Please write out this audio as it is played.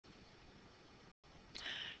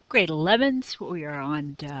Grade 11s, we are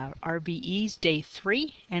on RVE's day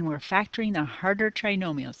 3, and we're factoring the harder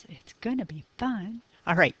trinomials. It's going to be fun.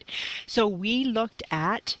 All right, so we looked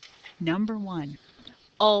at number 1.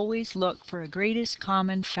 Always look for a greatest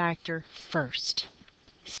common factor first.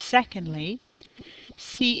 Secondly,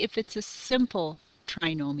 see if it's a simple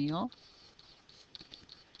trinomial,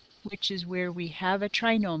 which is where we have a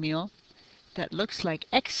trinomial that looks like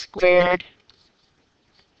x squared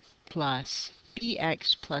plus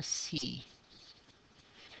bx plus c.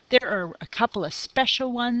 There are a couple of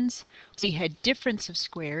special ones. We had difference of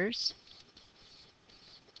squares,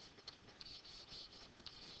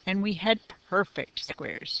 and we had perfect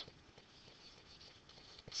squares.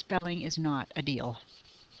 Spelling is not a deal.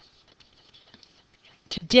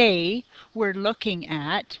 Today, we're looking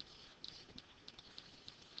at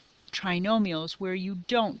trinomials where you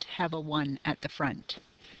don't have a 1 at the front.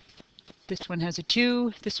 This one has a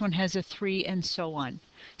 2, this one has a 3, and so on.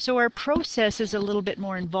 So our process is a little bit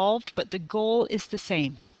more involved, but the goal is the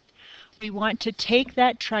same. We want to take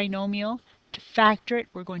that trinomial, to factor it,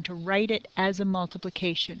 we're going to write it as a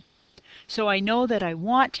multiplication. So I know that I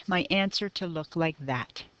want my answer to look like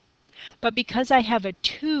that. But because I have a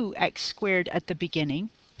 2x squared at the beginning,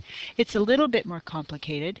 it's a little bit more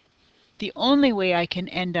complicated. The only way I can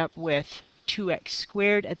end up with 2x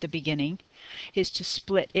squared at the beginning is to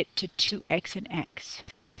split it to 2x and x.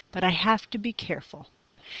 But I have to be careful.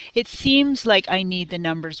 It seems like I need the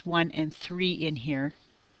numbers 1 and 3 in here,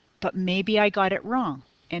 but maybe I got it wrong,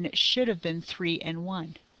 and it should have been 3 and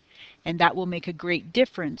 1. And that will make a great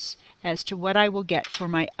difference as to what I will get for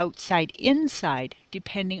my outside-inside,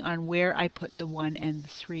 depending on where I put the 1 and the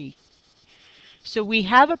 3. So we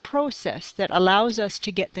have a process that allows us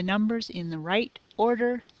to get the numbers in the right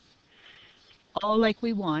order, all like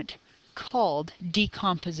we want, called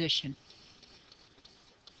decomposition.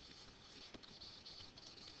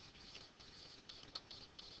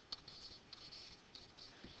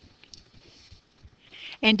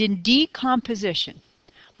 And in decomposition,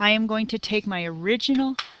 I am going to take my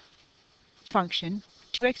original function,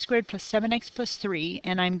 2x squared plus 7x plus 3,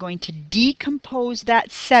 and I'm going to decompose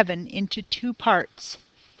that 7 into 2 parts.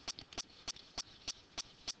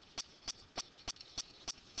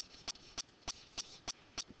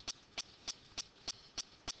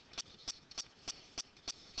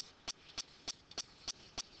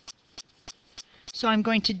 So I'm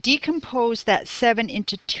going to decompose that 7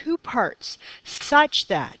 into 2 parts such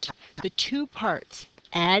that the 2 parts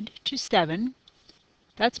add to 7.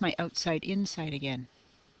 That's my outside-inside again.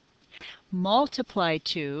 Multiply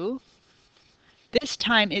to, this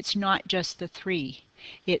time it's not just the 3,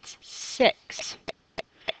 it's 6.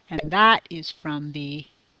 And that is from the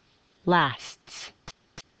lasts.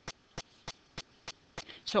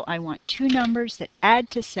 So I want 2 numbers that add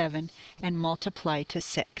to 7 and multiply to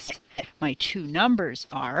 6. My 2 numbers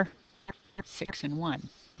are 6 and 1.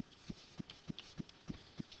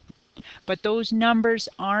 But those numbers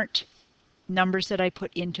aren't numbers that I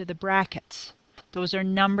put into the brackets. Those are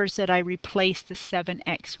numbers that I replace the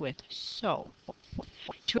 7x with. So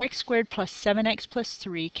 2x squared plus 7x plus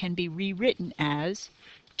 3 can be rewritten as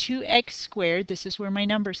 2x squared, this is where my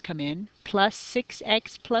numbers come in, plus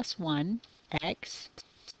 6x plus 1, x,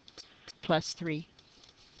 plus 3.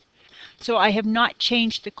 So I have not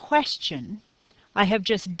changed the question. I have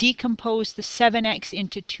just decomposed the 7x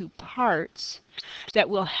into 2 parts that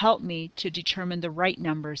will help me to determine the right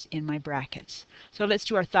numbers in my brackets. So let's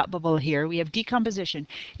do our thought bubble here. We have decomposition.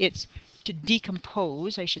 It's to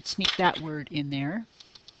decompose. I should sneak that word in there.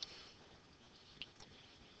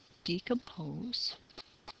 Decompose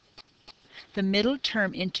the middle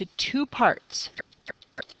term into 2 parts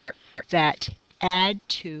that add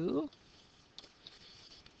to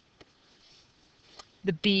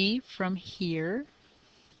the b from here,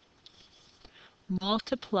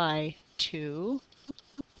 multiply to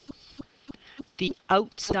the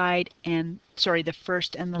outside and, the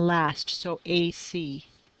first and the last, so AC.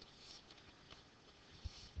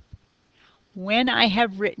 When I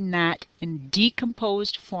have written that in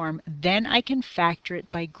decomposed form, then I can factor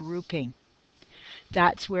it by grouping.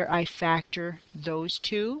 That's where I factor those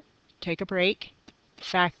 2, take a break,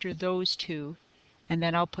 factor those 2, and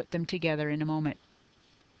then I'll put them together in a moment.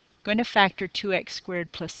 I'm going to factor 2x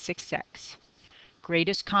squared plus 6x.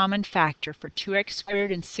 Greatest common factor for 2x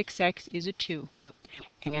squared and 6x is a 2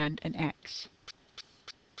 and an x.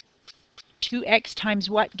 2x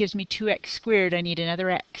times what gives me 2x squared? I need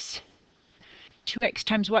another x. 2x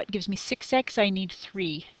times what gives me 6x? I need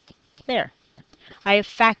 3. There. I have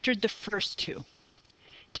factored the first 2.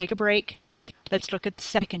 Take a break. Let's look at the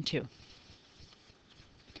second 2.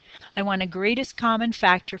 I want a greatest common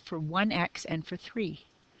factor for 1x and for 3.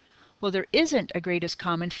 Well, there isn't a greatest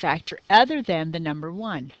common factor other than the number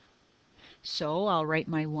 1. So I'll write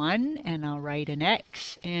my 1, and I'll write an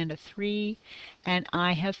x and a 3, and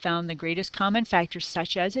I have found the greatest common factor,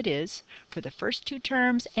 such as it is, for the first 2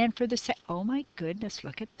 terms and for the oh my goodness,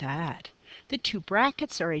 look at that. The 2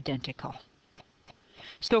 brackets are identical.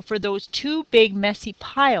 So for those 2 big messy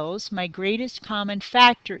piles, my greatest common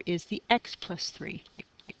factor is the x plus 3.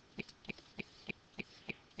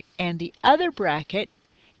 And the other bracket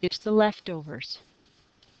is the leftovers.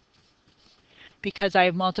 Because I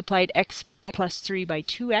have multiplied x plus 3 by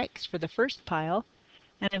 2x for the first pile,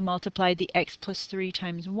 and I've multiplied the x plus 3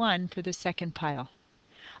 times 1 for the second pile.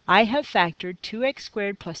 I have factored 2x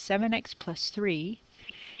squared plus 7x plus 3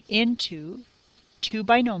 into 2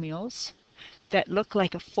 binomials that look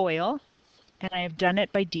like a foil, and I have done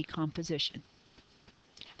it by decomposition.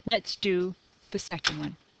 Let's do the second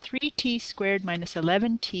one. 3t squared minus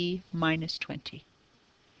 11t minus 20.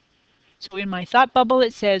 So in my thought bubble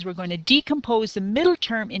it says we're going to decompose the middle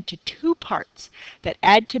term into 2 parts that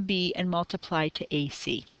add to b and multiply to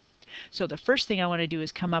ac. So the first thing I want to do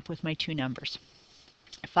is come up with my 2 numbers.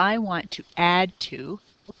 If I want to add to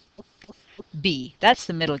b, that's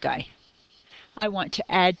the middle guy. I want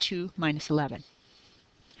to add to minus 11.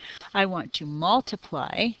 I want to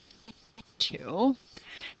multiply to,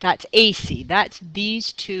 that's AC, that's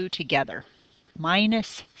these 2 together,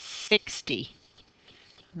 minus 60.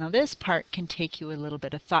 Now this part can take you a little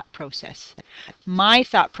bit of thought process. My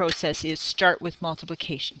thought process is start with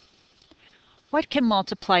multiplication. What can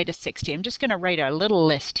multiply to 60? I'm just going to write a little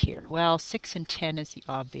list here. Well, 6 and 10 is the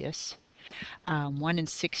obvious. 1 and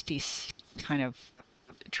 60 is kind of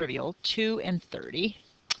trivial. 2 and 30.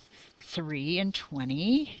 3 and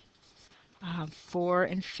 20. 4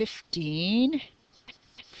 and 15.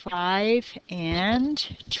 5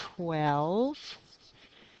 and 12.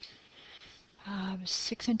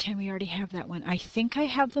 6 and 10, we already have that one. I think I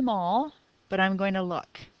have them all, but I'm going to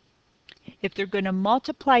look. If they're going to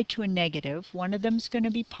multiply to a negative, one of them is going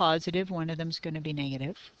to be positive, one of them is going to be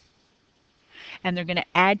negative. And they're going to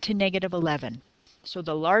add to negative 11. So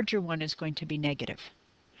the larger one is going to be negative.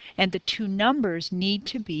 And the 2 numbers need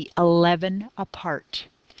to be 11 apart.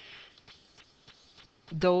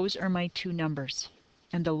 Those are my 2 numbers.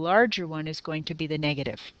 And the larger one is going to be the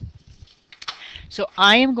negative. So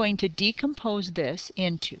I am going to decompose this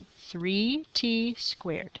into 3t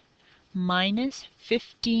squared minus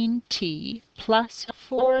 15t plus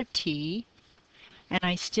 4t, and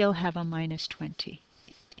I still have a minus 20.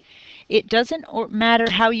 It doesn't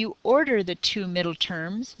matter how you order the 2 middle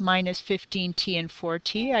terms, minus 15t and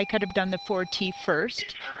 4t. I could have done the 4t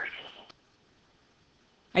first.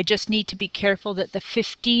 I just need to be careful that the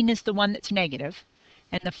 15 is the one that's negative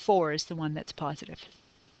and the 4 is the one that's positive.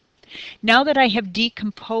 Now that I have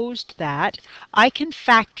decomposed that, I can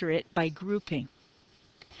factor it by grouping.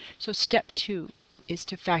 So step 2 is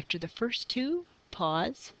to factor the first 2,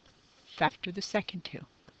 pause, factor the second 2.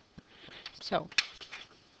 So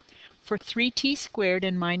for 3t squared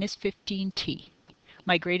and minus 15t,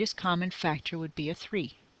 my greatest common factor would be a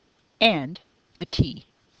 3 and a t.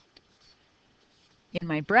 In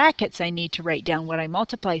my brackets, I need to write down what I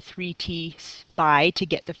multiply 3t by to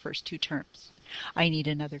get the first 2 terms. I need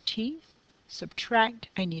another t, subtract,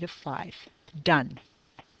 I need a 5. Done.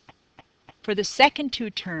 For the second 2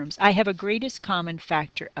 terms, I have a greatest common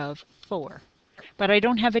factor of 4. But I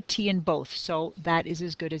don't have a t in both, so that is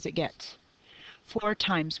as good as it gets. 4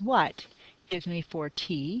 times what gives me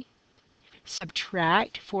 4t.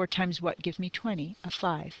 Subtract 4 times what gives me 20, a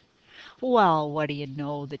 5. Well, what do you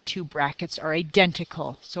know? The 2 brackets are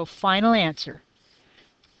identical. So final answer,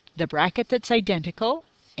 the bracket that's identical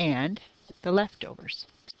and the leftovers.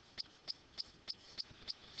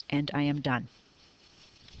 And I am done.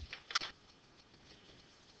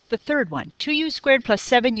 The third one, 2u squared plus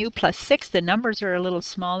 7u plus 6. The numbers are a little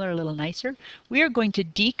smaller, a little nicer. We are going to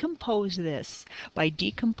decompose this by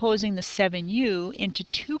decomposing the 7u into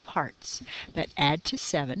 2 parts that add to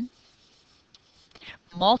 7.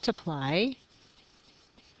 Multiply.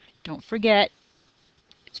 Don't forget,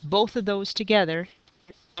 it's both of those together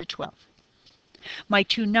to 12. My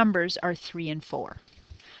 2 numbers are 3 and 4.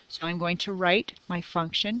 So I'm going to write my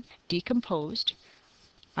function decomposed.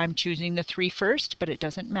 I'm choosing the 3 first, but it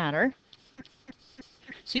doesn't matter.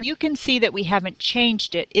 So you can see that we haven't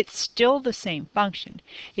changed it. It's still the same function.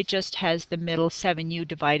 It just has the middle 7u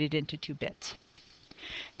divided into 2 bits.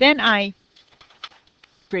 Then I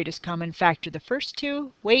greatest common factor the first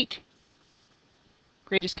 2, wait,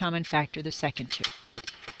 greatest common factor the second 2.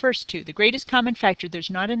 First 2, the greatest common factor, there's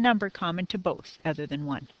not a number common to both other than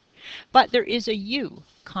 1. But there is a u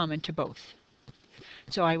common to both.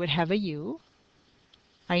 So I would have a u,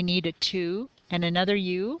 I need a 2 and another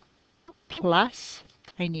u, plus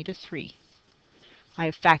I need a 3. I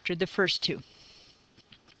have factored the first two.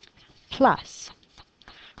 Plus,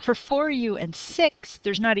 for 4u and 6,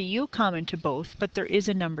 there's not a u common to both, but there is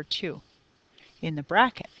a number 2. In the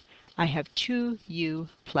bracket, I have 2u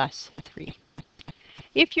plus 3.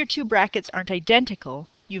 If your two brackets aren't identical,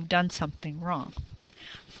 you've done something wrong.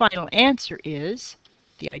 Final answer is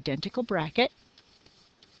the identical bracket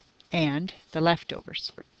and the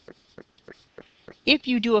leftovers. If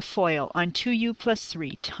you do a FOIL on 2u plus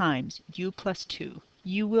 3 times u plus 2,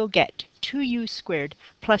 you will get 2u squared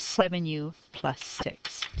plus 7u plus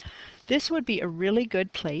 6. This would be a really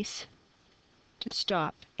good place to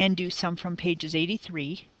stop and do some from pages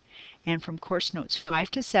 83 and from course notes 5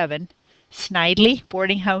 to 7, Snidely,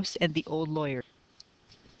 Boarding House, and the Old Lawyer.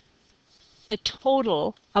 The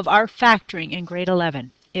total of our factoring in grade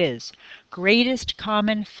 11 is greatest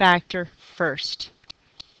common factor first.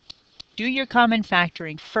 Do your common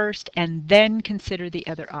factoring first and then consider the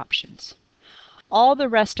other options. All the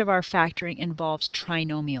rest of our factoring involves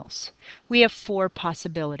trinomials. We have 4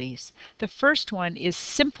 possibilities. The first one is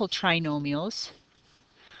simple trinomials,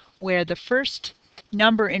 where the first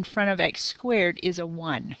number in front of x squared is a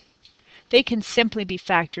 1. They can simply be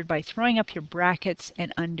factored by throwing up your brackets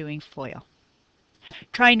and undoing FOIL.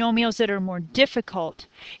 Trinomials that are more difficult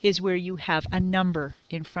is where you have a number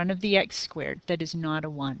in front of the x squared that is not a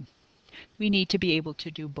 1. We need to be able to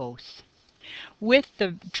do both. With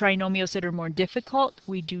the trinomials that are more difficult,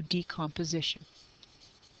 we do decomposition.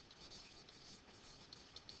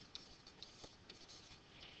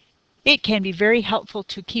 It can be very helpful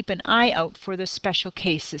to keep an eye out for the special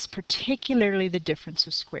cases, particularly the difference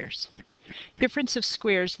of squares. Difference of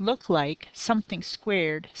squares look like something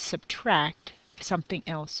squared subtract something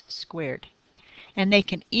else squared. And they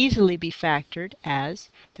can easily be factored as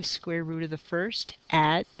the square root of the first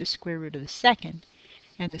add the square root of the second,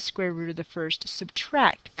 and the square root of the first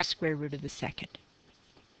subtract the square root of the second.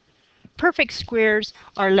 Perfect squares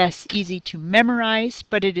are less easy to memorize,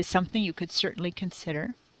 but it is something you could certainly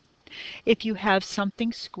consider. If you have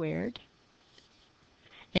something squared,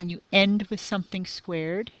 and you end with something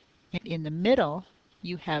squared, and in the middle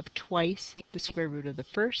you have twice the square root of the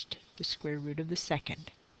first, the square root of the second.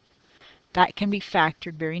 That can be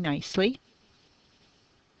factored very nicely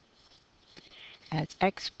as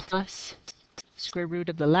x plus square root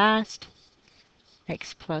of the last,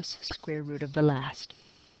 x plus square root of the last.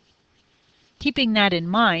 Keeping that in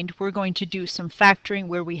mind, we're going to do some factoring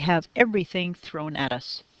where we have everything thrown at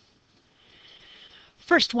us.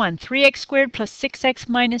 First one, 3x squared plus 6x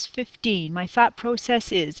minus 15. My thought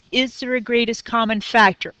process is there a greatest common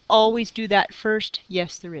factor? Always do that first.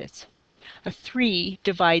 Yes, there is. A 3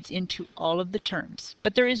 divides into all of the terms,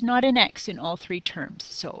 but there is not an x in all 3 terms,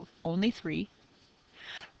 so only 3.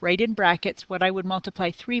 Write in brackets what I would multiply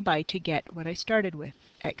 3 by to get what I started with.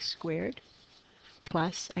 X squared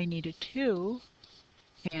plus I need a 2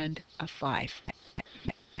 and a 5.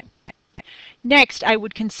 Next, I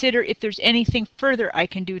would consider if there's anything further I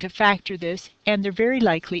can do to factor this, and there very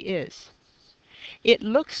likely is. It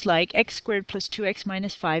looks like x squared plus 2x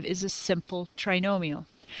minus 5 is a simple trinomial,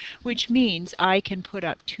 which means I can put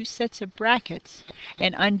up 2 sets of brackets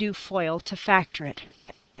and undo FOIL to factor it.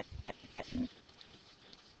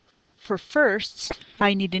 For firsts,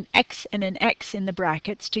 I need an x and an x in the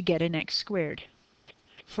brackets to get an x squared.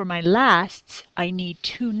 For my lasts, I need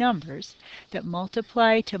 2 numbers that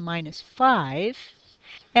multiply to minus 5,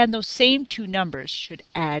 and those same 2 numbers should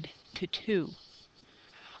add to 2.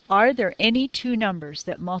 Are there any 2 numbers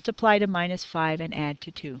that multiply to minus 5 and add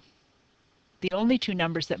to 2? The only 2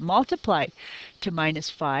 numbers that multiply to minus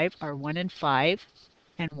 5 are 1 and 5,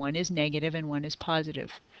 and one is negative and one is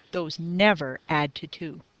positive. Those never add to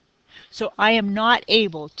 2. So I am not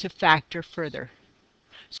able to factor further.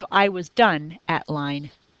 So I was done at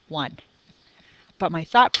line 1. But my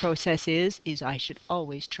thought process is I should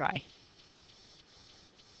always try.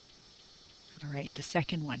 All right, the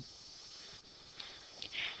second one.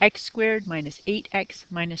 X squared minus 8x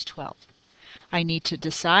minus 12. I need to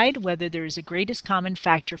decide whether there is a greatest common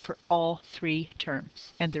factor for all 3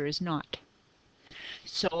 terms, and there is not.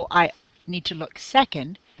 So I need to look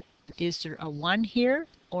second. Is there a 1 here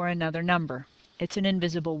or another number? It's an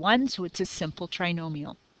invisible 1, so it's a simple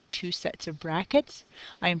trinomial. 2 sets of brackets.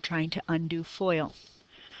 I am trying to undo FOIL.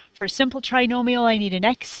 For a simple trinomial, I need an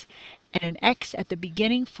x and an x at the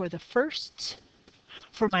beginning for the firsts.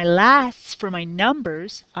 For my lasts, for my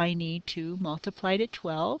numbers, I need to multiply to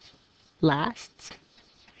 12, lasts,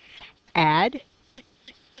 add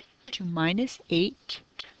to minus 8.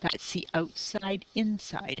 That's the outside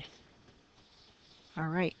inside. All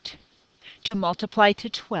right. To multiply to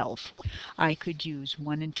 12, I could use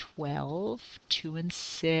 1 and 12, 2 and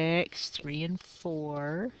 6, 3 and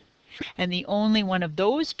 4, and the only one of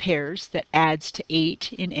those pairs that adds to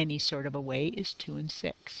 8 in any sort of a way is 2 and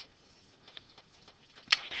 6.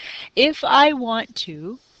 If I want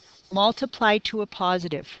to multiply to a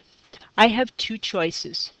positive, I have two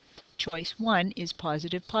choices. Choice 1 is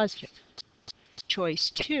positive, positive. Choice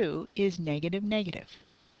 2 is negative, negative.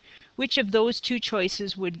 Which of those two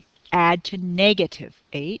choices would add to negative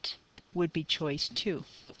 8 would be choice 2.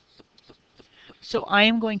 So I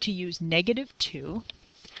am going to use negative 2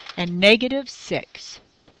 and negative 6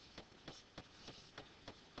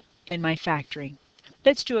 in my factoring.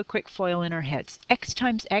 Let's do a quick FOIL in our heads. X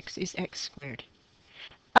times x is x squared.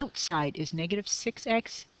 Outside is negative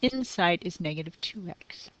 6x, inside is negative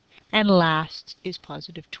 2x. And last is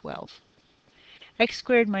positive 12. X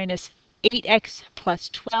squared minus 8x plus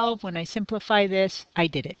 12. When I simplify this, I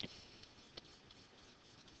did it.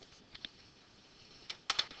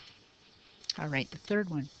 All right, the third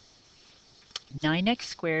one. 9x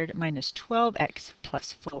squared minus 12x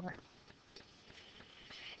plus 4.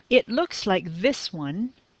 It looks like this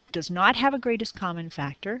one does not have a greatest common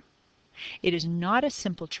factor. It is not a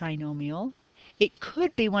simple trinomial. It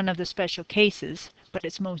could be one of the special cases, but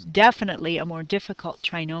it's most definitely a more difficult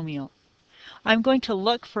trinomial. I'm going to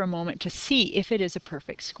look for a moment to see if it is a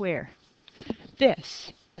perfect square.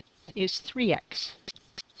 This is 3x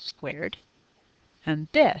squared, and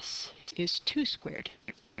this is 2 squared.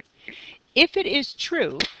 If it is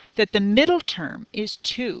true that the middle term is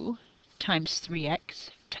 2 times 3x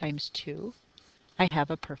times 2, I have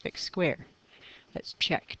a perfect square. Let's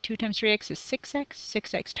check. 2 times 3x is 6x.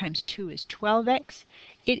 6x times 2 is 12x.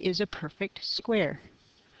 It is a perfect square.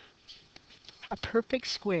 A perfect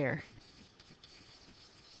square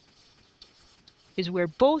is where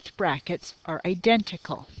both brackets are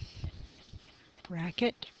identical.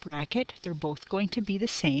 Bracket, bracket, they're both going to be the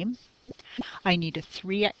same. I need a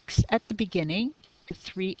 3x at the beginning, a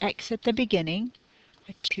 3x at the beginning,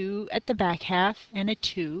 a 2 at the back half, and a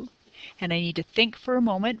 2. And I need to think for a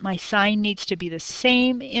moment. My sign needs to be the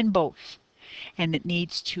same in both. And it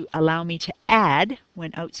needs to allow me to add,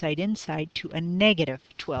 when outside inside, to a negative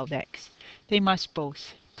 12x. They must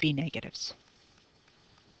both be negatives.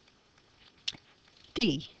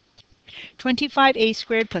 D. 25a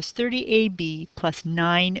squared plus 30ab plus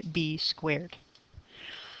 9b squared.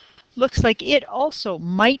 Looks like it also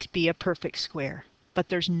might be a perfect square, but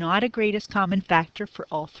there's not a greatest common factor for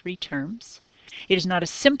all three terms. It is not a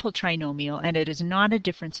simple trinomial, and it is not a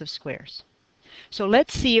difference of squares. So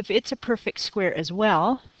let's see if it's a perfect square as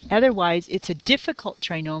well. Otherwise, it's a difficult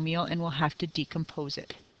trinomial, and we'll have to decompose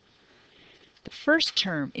it. The first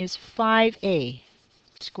term is 5a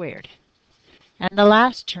squared, and the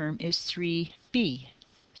last term is 3b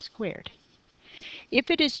squared. If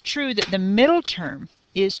it is true that the middle term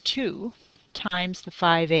is 2 times the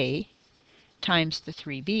 5a times the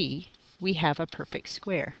 3b, we have a perfect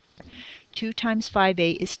square. 2 times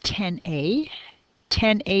 5a is 10a.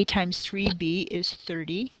 10a times 3b is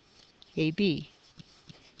 30ab.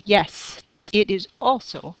 Yes, it is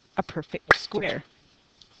also a perfect square.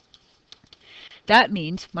 That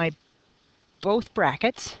means my both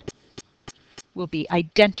brackets will be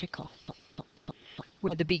identical.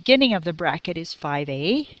 Where the beginning of the bracket is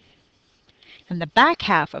 5a, and the back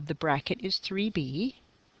half of the bracket is 3b.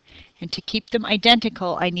 And to keep them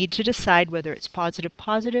identical, I need to decide whether it's positive,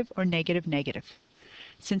 positive, or negative, negative.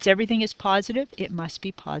 Since everything is positive, it must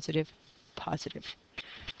be positive, positive.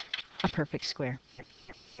 A perfect square.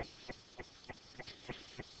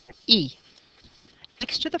 E.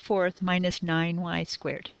 X to the fourth minus 9y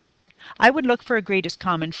squared. I would look for a greatest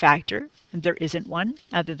common factor, and there isn't one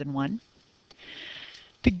other than 1.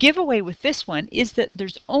 The giveaway with this one is that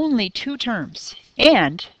there's only 2 terms,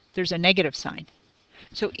 and there's a negative sign.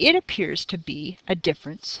 So it appears to be a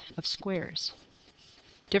difference of squares.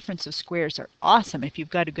 Difference of squares are awesome if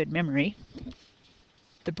you've got a good memory.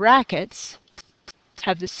 The brackets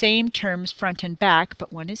have the same terms front and back,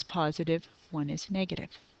 but one is positive, one is negative.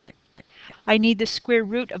 I need the square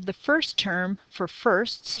root of the first term for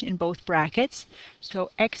firsts in both brackets,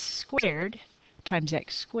 so x squared times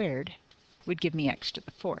x squared would give me x to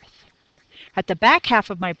the fourth. At the back half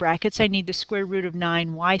of my brackets, I need the square root of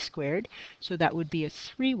 9y squared, so that would be a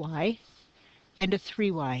 3y and a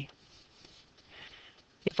 3y.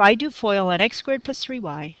 If I do FOIL on x squared plus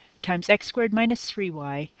 3y times x squared minus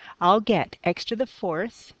 3y, I'll get x to the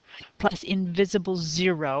fourth plus invisible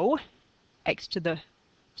 0, x to the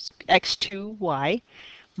x2y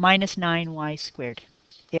minus 9y squared.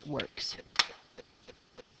 It works.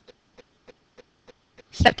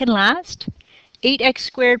 Second last, 8x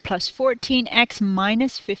squared plus 14x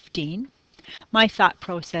minus 15. My thought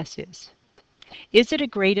process is it a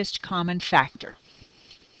greatest common factor?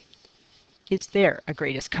 Is there a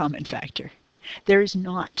greatest common factor? There is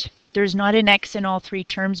not. There is not an x in all three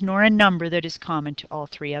terms, nor a number that is common to all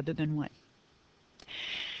three other than 1.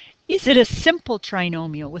 Is it a simple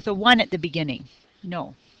trinomial with a 1 at the beginning?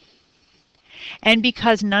 No. And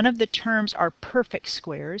because none of the terms are perfect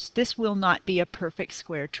squares, this will not be a perfect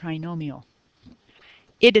square trinomial.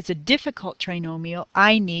 It is a difficult trinomial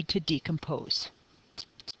I need to decompose.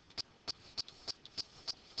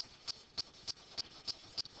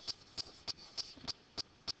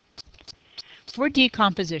 For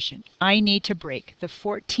decomposition, I need to break the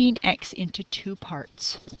 14x into 2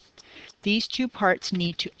 parts. These 2 parts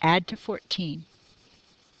need to add to 14.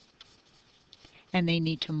 And they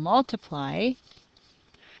need to multiply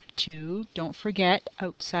to, don't forget,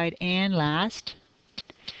 outside and last,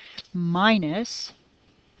 minus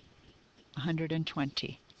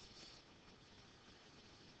 120.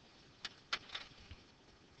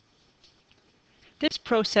 This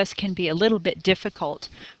process can be a little bit difficult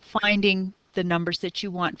finding the numbers that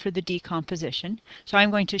you want for the decomposition. So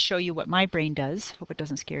I'm going to show you what my brain does. Hope it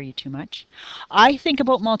doesn't scare you too much. I think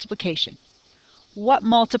about multiplication. What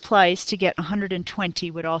multiplies to get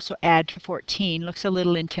 120 would also add to 14 looks a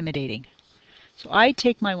little intimidating. So I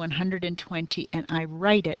take my 120 and I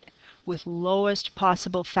write it with lowest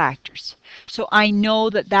possible factors. So I know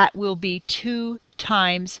that that will be 2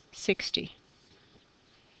 times 60.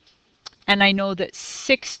 And I know that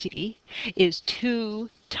 60 is 2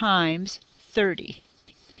 times 30.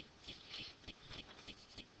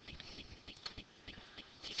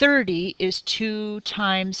 30 is 2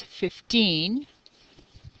 times 15.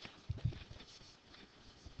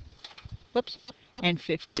 Whoops. And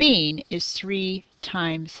 15 is 3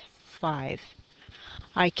 times 5.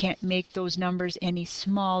 I can't make those numbers any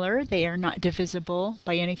smaller. They are not divisible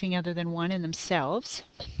by anything other than 1 in themselves.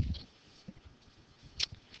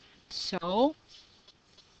 So,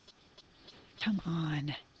 come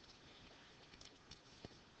on.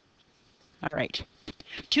 All right.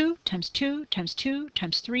 2 times 2 times 2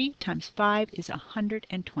 times 3 times 5 is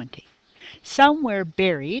 120. Somewhere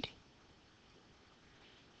buried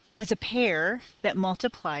is a pair that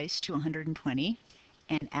multiplies to 120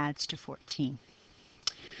 and adds to 14.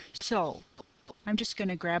 So I'm just going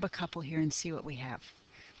to grab a couple here and see what we have.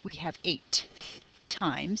 We have 8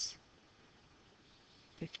 times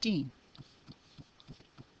 15.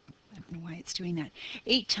 I don't know why it's doing that.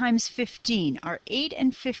 8 times 15. Are 8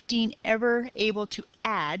 and 15 ever able to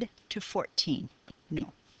add to 14?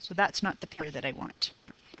 No. So that's not the pair that I want.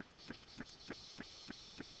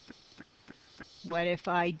 What if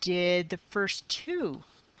I did the first 2?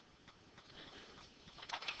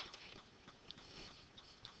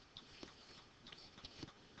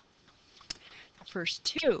 The first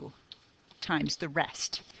 2 times the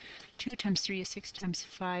rest. 2 times 3 is 6 times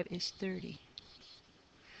 5 is 30.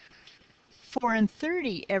 4 and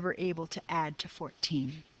 30 ever able to add to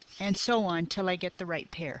 14, and so on till I get the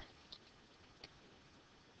right pair.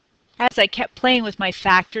 As I kept playing with my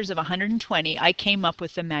factors of 120, I came up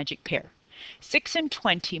with the magic pair. 6 and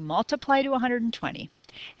 20 multiply to 120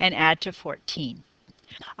 and add to 14.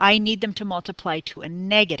 I need them to multiply to a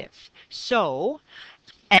negative,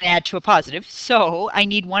 and add to a positive. So I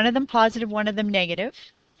need one of them positive, one of them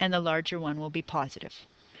negative, and the larger one will be positive.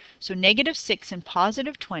 So negative 6 and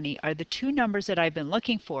positive 20 are the 2 numbers that I've been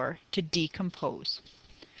looking for to decompose.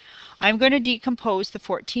 I'm going to decompose the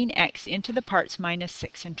 14x into the parts minus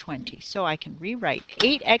 6 and 20. So I can rewrite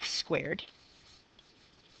 8x squared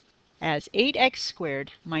as 8x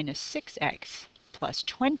squared minus 6x plus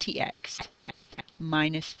 20x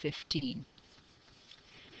minus 15.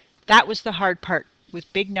 That was the hard part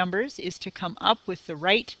with big numbers, is to come up with the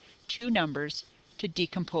right 2 numbers to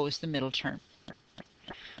decompose the middle term.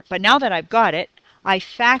 But now that I've got it, I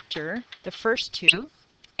factor the first 2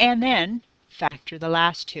 and then factor the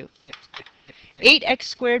last 2. 8x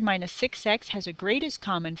squared minus 6x has a greatest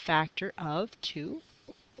common factor of 2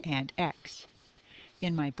 and x.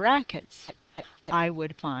 In my brackets, I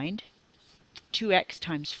would find 2x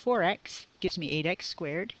times 4x gives me 8x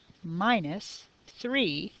squared minus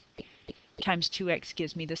 3 times 2x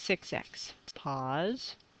gives me the 6x.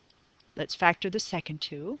 Pause. Let's factor the second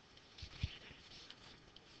 2.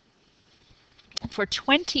 For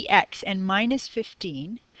 20x and minus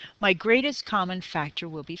 15, my greatest common factor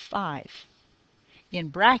will be 5. In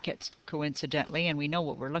brackets, coincidentally, and we know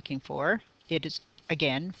what we're looking for, it is,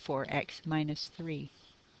 again, 4x minus 3.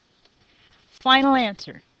 Final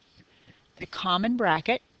answer, the common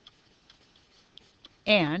bracket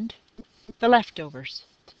and the leftovers.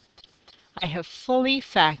 I have fully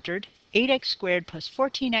factored 8x squared plus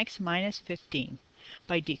 14x minus 15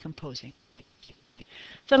 by decomposing.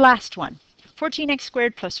 The last one, 14x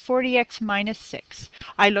squared plus 40x minus 6.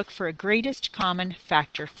 I look for a greatest common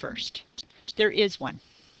factor first. There is one.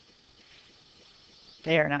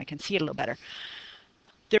 There, now I can see it a little better.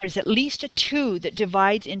 There is at least a 2 that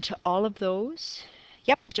divides into all of those.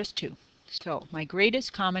 Yep, just 2. So my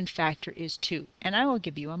greatest common factor is 2, and I will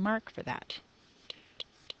give you a mark for that.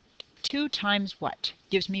 2 times what?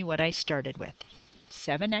 Gives me what I started with.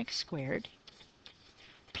 7x squared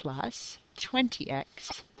plus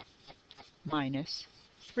 20x minus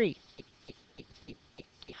 3.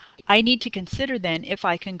 I need to consider then if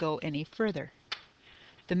I can go any further.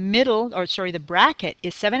 The bracket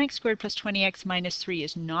is 7x squared plus 20x minus 3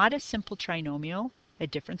 is not a simple trinomial, a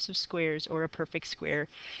difference of squares, or a perfect square.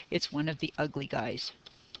 It's one of the ugly guys.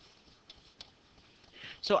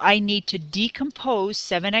 So I need to decompose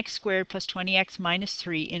 7x squared plus 20x minus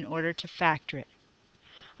 3 in order to factor it.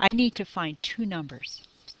 I need to find two numbers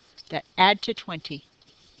that add to 20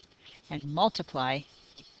 and multiply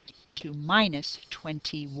to minus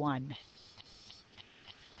 21.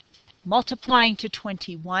 Multiplying to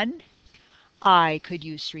 21, I could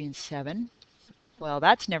use 3 and 7. Well,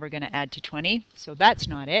 that's never going to add to 20, so that's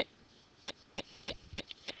not it.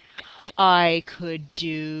 I could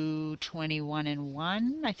do 21 and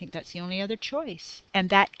 1. I think that's the only other choice. And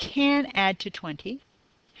that can add to 20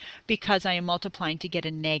 because I am multiplying to get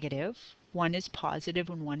a negative. 1 is positive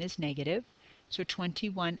and 1 is negative. So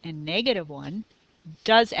 21 and negative 1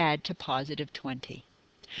 does add to positive 20.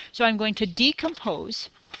 So I'm going to decompose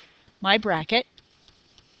my bracket,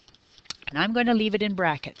 and I'm going to leave it in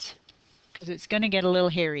brackets because it's going to get a little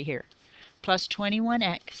hairy here. Plus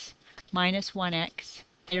 21x minus 1x.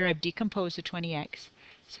 There I've decomposed the 20x.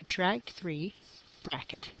 Subtract 3,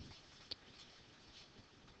 bracket.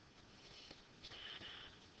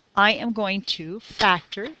 I am going to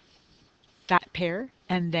factor that pair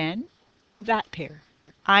and then that pair.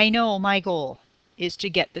 I know my goal is to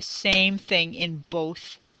get the same thing in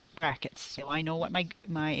both brackets. So I know what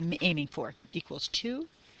I'm aiming for. Equals 2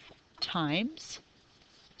 times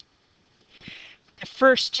the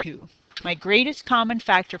first two. My greatest common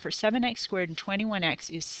factor for 7x squared and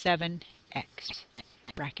 21x is 7x.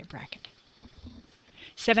 Bracket, bracket.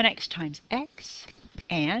 7x times x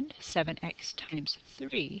and 7x times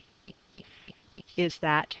 3 is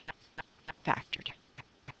that factored.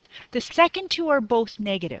 The second two are both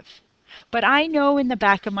negative, but I know in the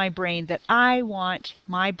back of my brain that I want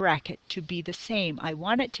my bracket to be the same. I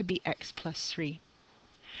want it to be x plus 3.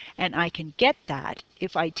 And I can get that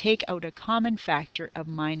if I take out a common factor of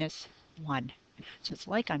minus 1. So it's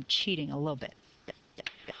like I'm cheating a little bit.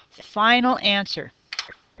 Final answer.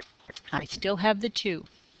 I still have the 2.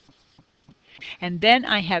 And then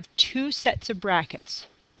I have two sets of brackets.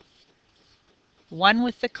 One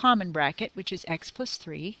with the common bracket, which is x plus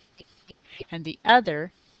 3, and the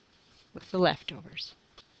other with the leftovers.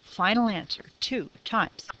 Final answer, 2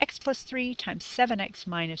 times x plus 3 times 7x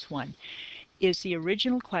minus 1 is the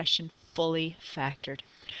original question fully factored.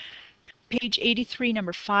 Page 83,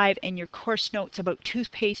 number 5, and your course notes about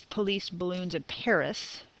toothpaste, police, balloons, and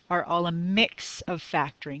Paris are all a mix of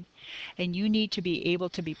factoring, and you need to be able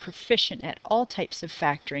to be proficient at all types of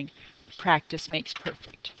factoring. Practice makes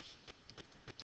perfect.